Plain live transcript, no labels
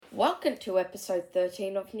Welcome to episode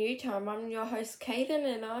 13 of New Time. I'm your host, Caden,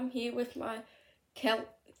 and I'm here with my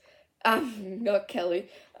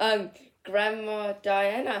Grandma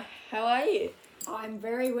Diana. How are you? I'm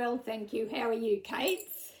very well, thank you. How are you, Kate?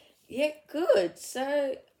 Yeah, good.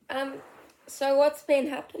 So what's been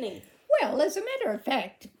happening? Well, as a matter of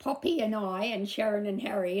fact, Poppy and I and Sharon and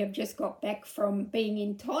Harry have just got back from being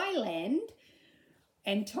in Thailand.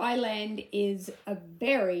 And Thailand is a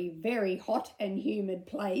very, very hot and humid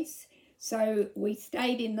place. So we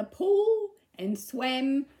stayed in the pool and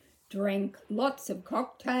swam, drank lots of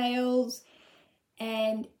cocktails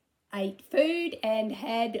and ate food and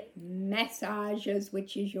had massages,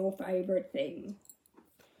 which is your favourite thing.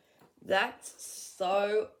 That's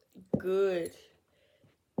so good.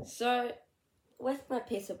 So, where's my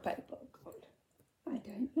piece of paper gone? I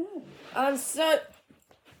don't know.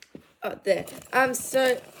 There.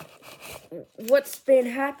 So, what's been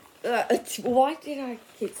happening? Why did I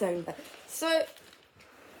keep saying that? So,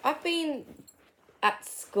 I've been at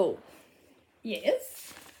school.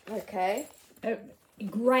 Yes. Okay.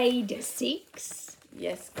 Grade 6.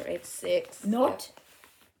 Yes, grade 6. Not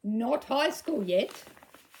high school yet.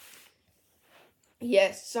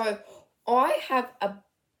 Yes, so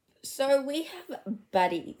we have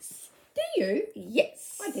buddies. Do you?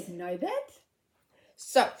 Yes. I didn't know that.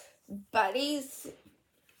 So, buddies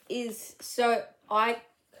is,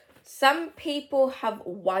 some people have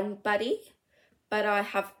one buddy, but I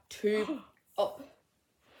have two.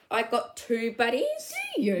 I got two buddies.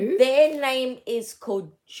 Do you? Their name is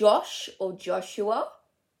called Josh or Joshua,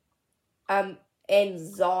 and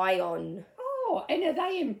Zion. Oh, and are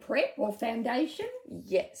they in prep or foundation?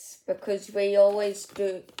 Yes, because we always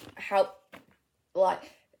do help,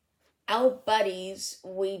 like, our buddies,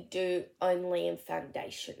 we do only in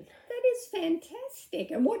foundation. That is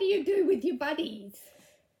fantastic. And what do you do with your buddies?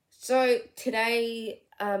 So today,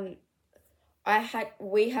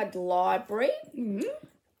 we had library,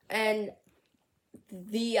 and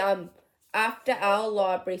the after our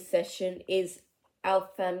library session is our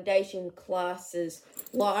foundation classes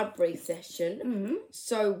library session.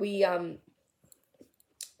 So we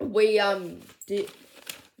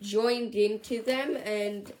joined into them,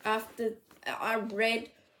 and after I read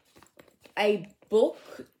a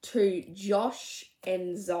book to Josh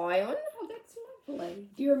and Zion. Oh, that's lovely.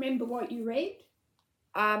 Do you remember what you read?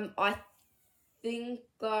 I think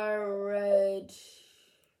I read.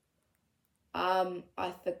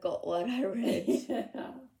 I forgot what I read.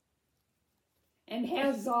 And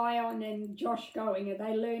how's Zion and Josh going? Are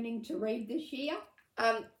they learning to read this year?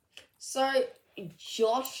 So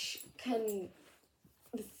Josh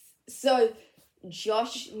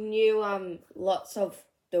knew lots of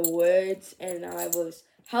the words, and I was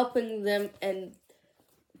helping them, and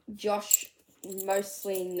Josh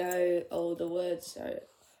mostly know all the words, so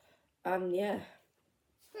yeah.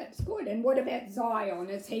 That's good. And what about Zion?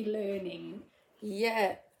 Is he learning?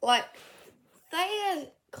 Yeah, like, they are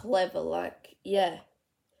clever, yeah.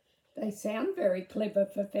 They sound very clever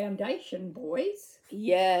for foundation, boys.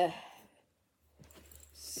 Yeah.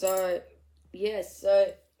 So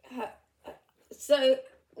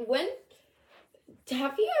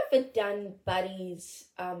have you ever done buddies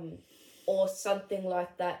or something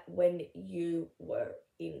like that when you were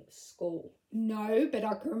in school? No, but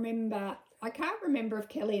I can't remember if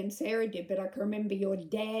Kelly and Sarah did, but I can remember your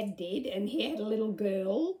dad did, and he had a little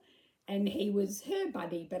girl, and he was her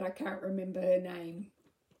buddy, but I can't remember her name.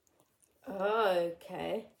 Oh,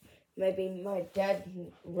 okay. Maybe my dad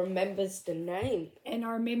remembers the name. And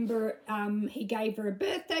I remember he gave her a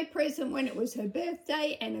birthday present when it was her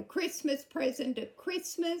birthday, and a Christmas present at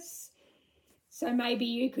Christmas. So maybe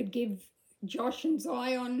you could give Josh and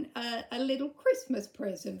Zion a little Christmas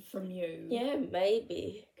present from you. Yeah,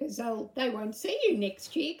 maybe. Because they won't see you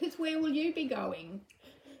next year, because where will you be going?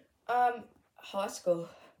 High school.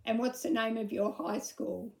 And what's the name of your high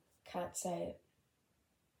school? Can't say it.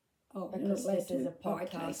 Oh, because this is a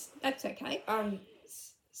podcast. Oh, okay. That's okay.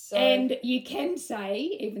 So, and you can say,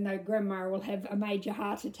 even though Grandma will have a major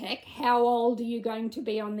heart attack, how old are you going to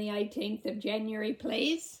be on the 18th of January,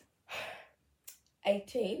 please?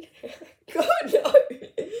 18? God,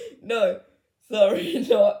 no. Sorry,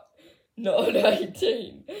 not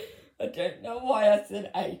 18. I don't know why I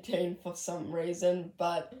said 18 for some reason,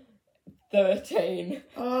 but 13.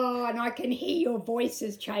 Oh, and I can hear your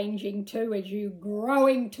voices changing too as you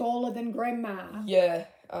growing taller than Grandma. Yeah,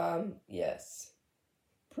 yes.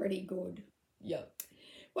 Pretty good. Yep.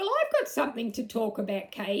 Well, I've got something to talk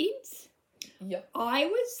about, Cades. Yep. I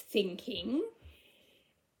was thinking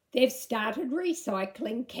they've started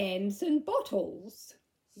recycling cans and bottles.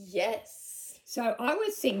 Yes. So I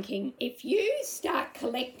was thinking, if you start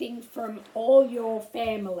collecting from all your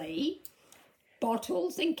family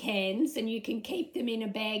bottles and cans, and you can keep them in a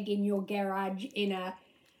bag in your garage in a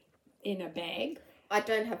bag. I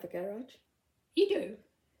don't have a garage. You do.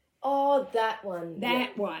 Oh, that one.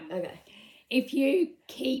 That one. Okay. If you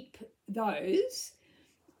keep those,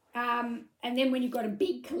 and then when you've got a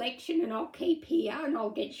big collection, and I'll keep here, and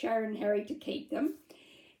I'll get Sharon and Harry to keep them,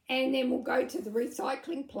 and then we'll go to the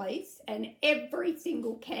recycling place, and every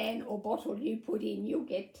single can or bottle you put in, you'll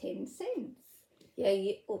get 10 cents. Yeah,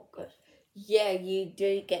 you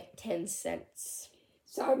do get 10 cents.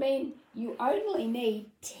 So, I mean, you only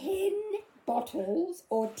need 10 bottles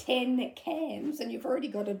or 10 cans, and you've already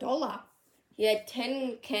got $1. Yeah,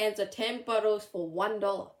 10 cans or 10 bottles for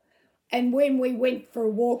 $1. And when we went for a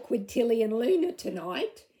walk with Tilly and Luna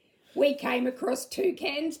tonight, we came across 2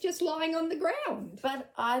 cans just lying on the ground. But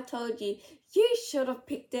I told you, you should have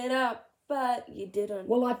picked it up, but you didn't.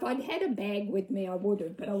 Well, if I'd had a bag with me, I would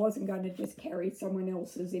have, but I wasn't going to just carry someone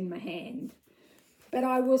else's in my hand. But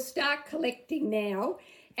I will start collecting now.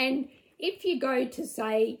 And if you go to,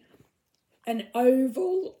 say, an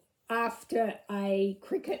oval after a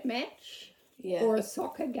cricket match or a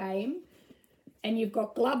soccer game, and you've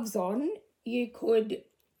got gloves on, you could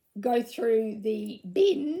go through the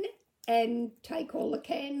bin and take all the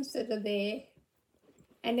cans that are there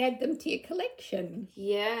and add them to your collection.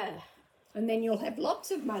 Yeah. And then you'll have lots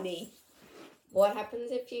of money. What happens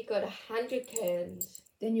if you got 100 cans?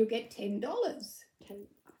 Then you'll get $10. I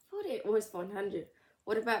thought it was 100.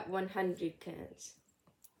 What about 100 cans?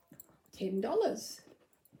 $10.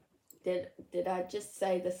 Did I just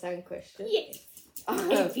say the same question? Yes.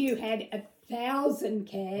 If you had 1,000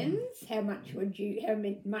 cans, how much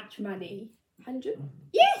money? 100?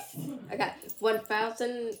 Yes. Okay,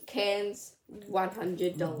 1,000 cans,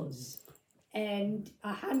 $100. And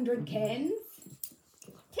 100 cans,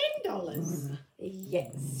 $10.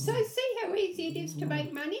 Yes. So see how easy it is to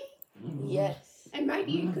make money? Yes. And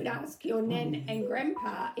maybe you could ask your nan and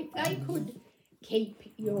grandpa if they could keep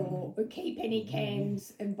any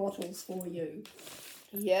cans and bottles for you.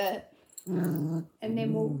 Yeah. And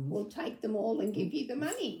then we'll take them all and give you the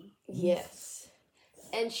money. Yes.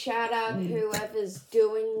 And shout out whoever's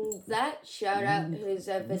doing that. Shout out who's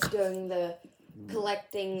ever doing the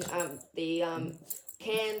collecting the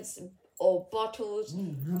cans or bottles.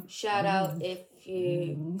 Shout out if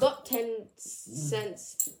you got 10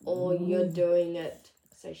 cents or you're doing it.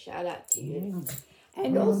 So shout out to you.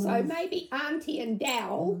 And also maybe Auntie and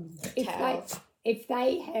Dal, if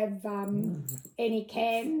they have any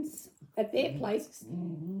cans at their place,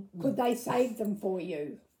 could they save them for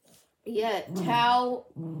you? Yeah, Tal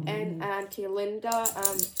and Auntie Linda,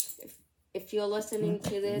 if you're listening to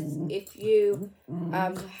this, if you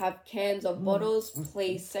have cans or bottles,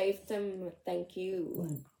 please save them. Thank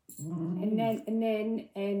you.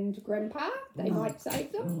 And Grandpa, they might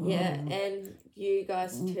save them. Yeah, and you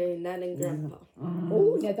guys too, Nan and Grandpa.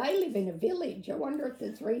 Oh, now they live in a village. I wonder if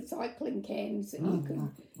there's recycling cans that you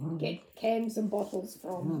could get cans and bottles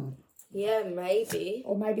from. Yeah, maybe.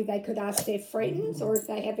 Or maybe they could ask their friends, or if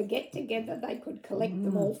they have a get-together, they could collect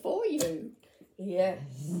them all for you. Yes.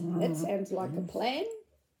 That sounds like a plan.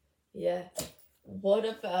 Yeah. What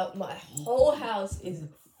about my whole house is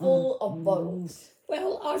full of bottles?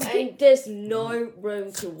 Well, and there's no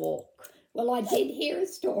room to walk. Well, I did hear a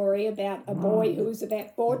story about a boy who was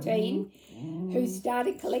about 14 who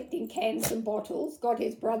started collecting cans and bottles, got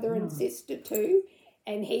his brother and sister too,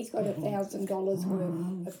 and he's got $1,000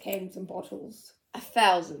 worth of cans and bottles.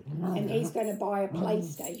 1,000. And he's going to buy a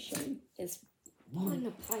PlayStation. It's buying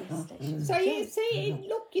a PlayStation. So you see,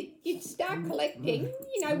 look, you'd start collecting.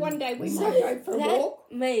 You know, one day we might go for a walk.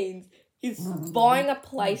 That means he's buying a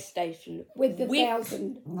PlayStation with the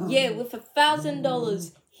 1,000. Yeah, with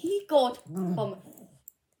 $1,000 he got from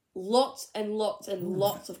lots and lots and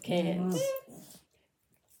lots of cans.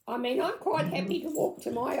 I mean, I'm quite happy to walk to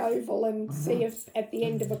my oval and see if at the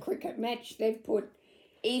end of a cricket match they've put...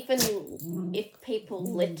 Even if people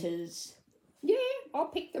litters. Yeah, I'll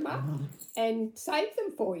pick them up and save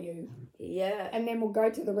them for you. Yeah. And then we'll go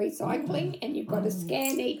to the recycling and you've got to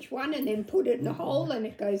scan each one and then put it in a hole and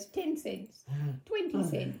it goes 10 cents, 20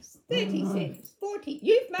 cents, 30 cents, 40.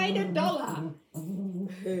 You've made $1.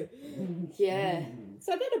 Yeah.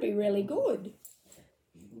 So that'll be really good.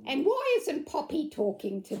 And why isn't Poppy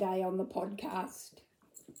talking today on the podcast?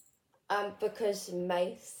 Because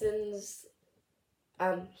Mason's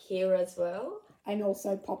here as well. And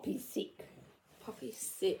also Poppy's sick. Poppy's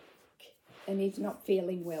sick. And he's not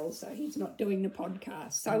feeling well, so he's not doing the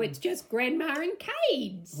podcast. So it's just Grandma and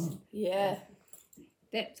Cades. Yeah.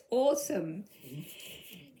 That's awesome.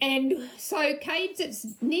 And so, Cades, it's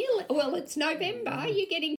nearly, well, it's November. You're getting